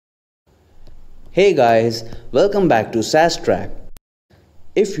Hey guys, welcome back to SaaS Track.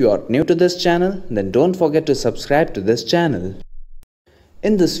 If you are new to this channel, then don't forget to subscribe to this channel.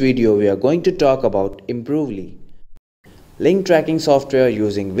 In this video, we are going to talk about Improvely, link tracking software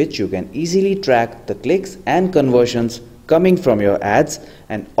using which you can easily track the clicks and conversions coming from your ads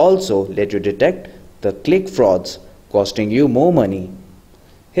and also let you detect the click frauds costing you more money.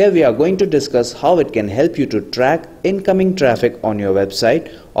 Here we are going to discuss how it can help you to track incoming traffic on your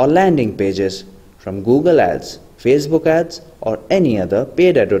website or landing pages from Google Ads, Facebook Ads or any other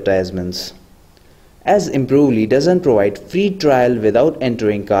paid advertisements. As Improvely doesn't provide free trial without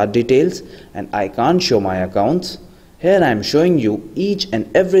entering card details and I can't show my accounts, here I am showing you each and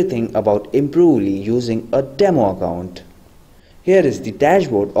everything about Improvely using a demo account. Here is the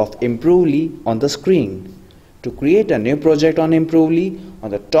dashboard of Improvely on the screen. To create a new project on Improvely, on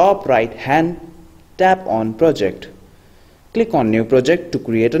the top right hand, tap on Project. Click on New Project to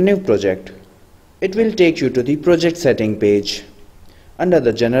create a new project. It will take you to the project setting page. Under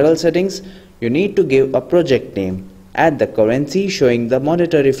the general settings, you need to give a project name. Add the currency showing the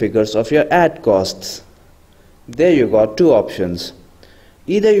monetary figures of your ad costs. There you got two options.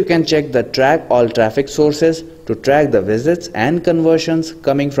 Either you can check the track all traffic sources to track the visits and conversions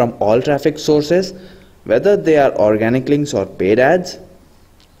coming from all traffic sources, whether they are organic links or paid ads,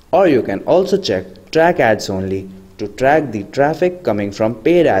 or you can also check track ads only to track the traffic coming from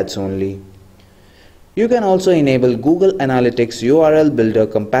paid ads only. You can also enable Google Analytics URL Builder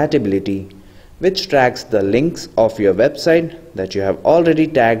compatibility, which tracks the links of your website that you have already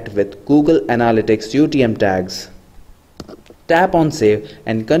tagged with Google Analytics UTM tags. Tap on Save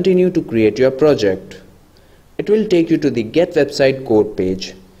and continue to create your project. It will take you to the Get Website Code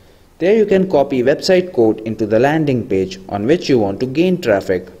page. There you can copy website code into the landing page on which you want to gain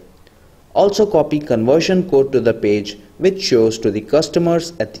traffic. Also copy conversion code to the page which shows to the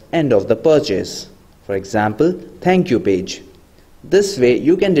customers at the end of the purchase. For example, thank you page. This way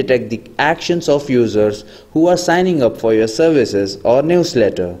you can detect the actions of users who are signing up for your services or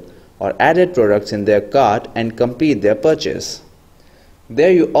newsletter or added products in their cart and complete their purchase.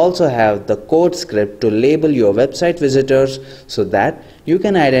 There you also have the code script to label your website visitors so that you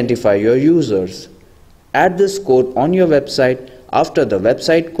can identify your users. Add this code on your website after the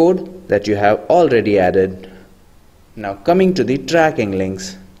website code that you have already added. Now coming to the tracking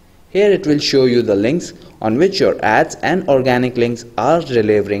links. Here it will show you the links on which your ads and organic links are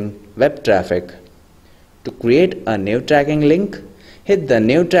delivering web traffic. To create a new tracking link, hit the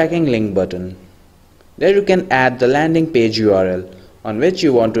New Tracking Link button. There you can add the landing page URL on which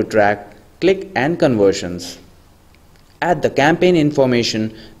you want to track click and conversions. Add the campaign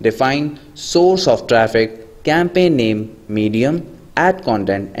information, define source of traffic, campaign name, medium, ad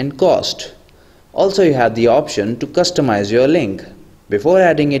content and cost. Also you have the option to customize your link before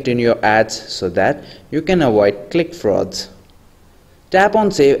adding it in your ads so that you can avoid click frauds. Tap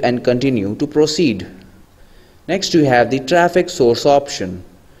on Save and continue to proceed. Next you have the traffic source option.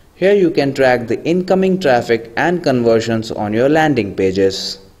 Here you can track the incoming traffic and conversions on your landing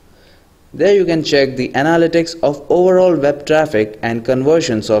pages. There you can check the analytics of overall web traffic and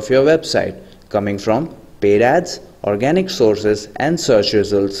conversions of your website coming from paid ads, organic sources and search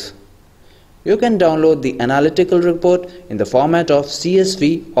results. You can download the analytical report in the format of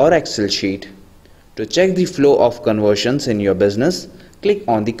CSV or Excel sheet. To check the flow of conversions in your business, click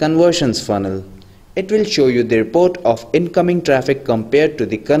on the conversions funnel. It will show you the report of incoming traffic compared to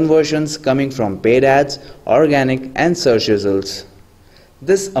the conversions coming from paid ads, organic and search results.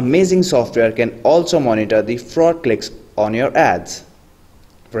 This amazing software can also monitor the fraud clicks on your ads.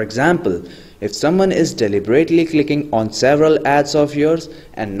 For example, if someone is deliberately clicking on several ads of yours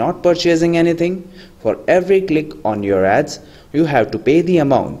and not purchasing anything, for every click on your ads, you have to pay the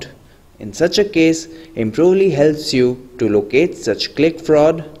amount. In such a case, Improvely helps you to locate such click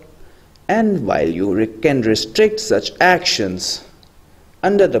fraud, and while you can restrict such actions.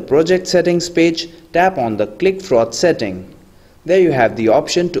 Under the project settings page, tap on the click fraud setting. There you have the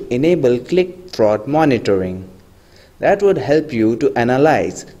option to enable click fraud monitoring. That would help you to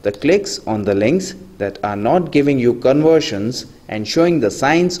analyze the clicks on the links that are not giving you conversions and showing the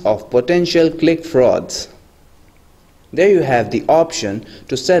signs of potential click frauds. There you have the option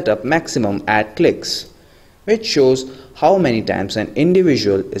to set up maximum ad clicks, which shows how many times an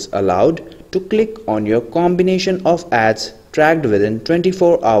individual is allowed to click on your combination of ads tracked within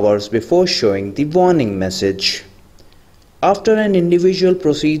 24 hours before showing the warning message. After an individual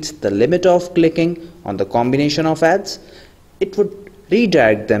proceeds the limit of clicking on the combination of ads, it would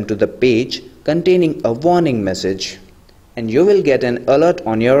redirect them to the page containing a warning message, and you will get an alert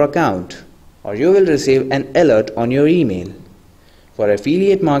on your account, or you will receive an alert on your email. For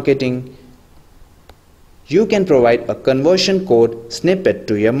affiliate marketing, You can provide a conversion code snippet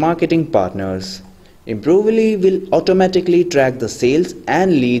to your marketing partners. Improvely will automatically track the sales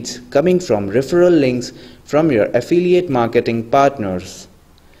and leads coming from referral links from your affiliate marketing partners.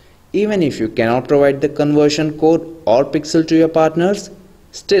 Even if you cannot provide the conversion code or pixel to your partners,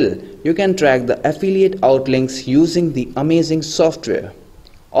 still you can track the affiliate outlinks using the amazing software.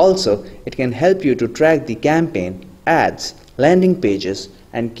 Also, it can help you to track the campaign, ads, landing pages,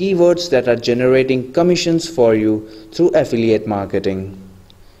 and keywords that are generating commissions for you through affiliate marketing.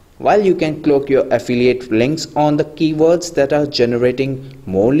 While you can cloak your affiliate links on the keywords that are generating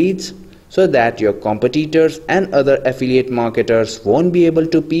more leads, so that your competitors and other affiliate marketers won't be able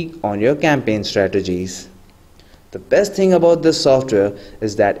to peek on your campaign strategies. The best thing about this software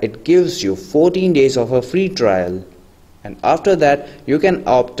is that it gives you 14 days of a free trial, and after that you can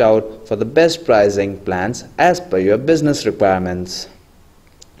opt out for the best pricing plans as per your business requirements.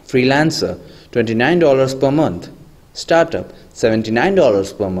 Freelancer $29 per month, Startup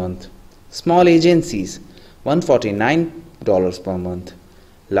 $79 per month, Small agencies $149 per month,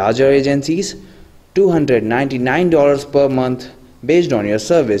 Larger agencies $299 per month based on your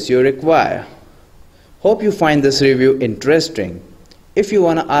service you require. Hope you find this review interesting. If you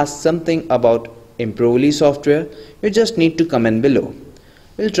want to ask something about Improvely software, you just need to comment below.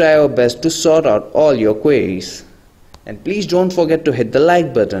 We'll try our best to sort out all your queries. And please don't forget to hit the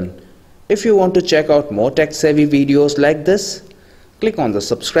like button. If you want to check out more tech-savvy videos like this, click on the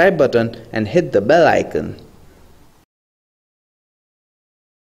subscribe button and hit the bell icon.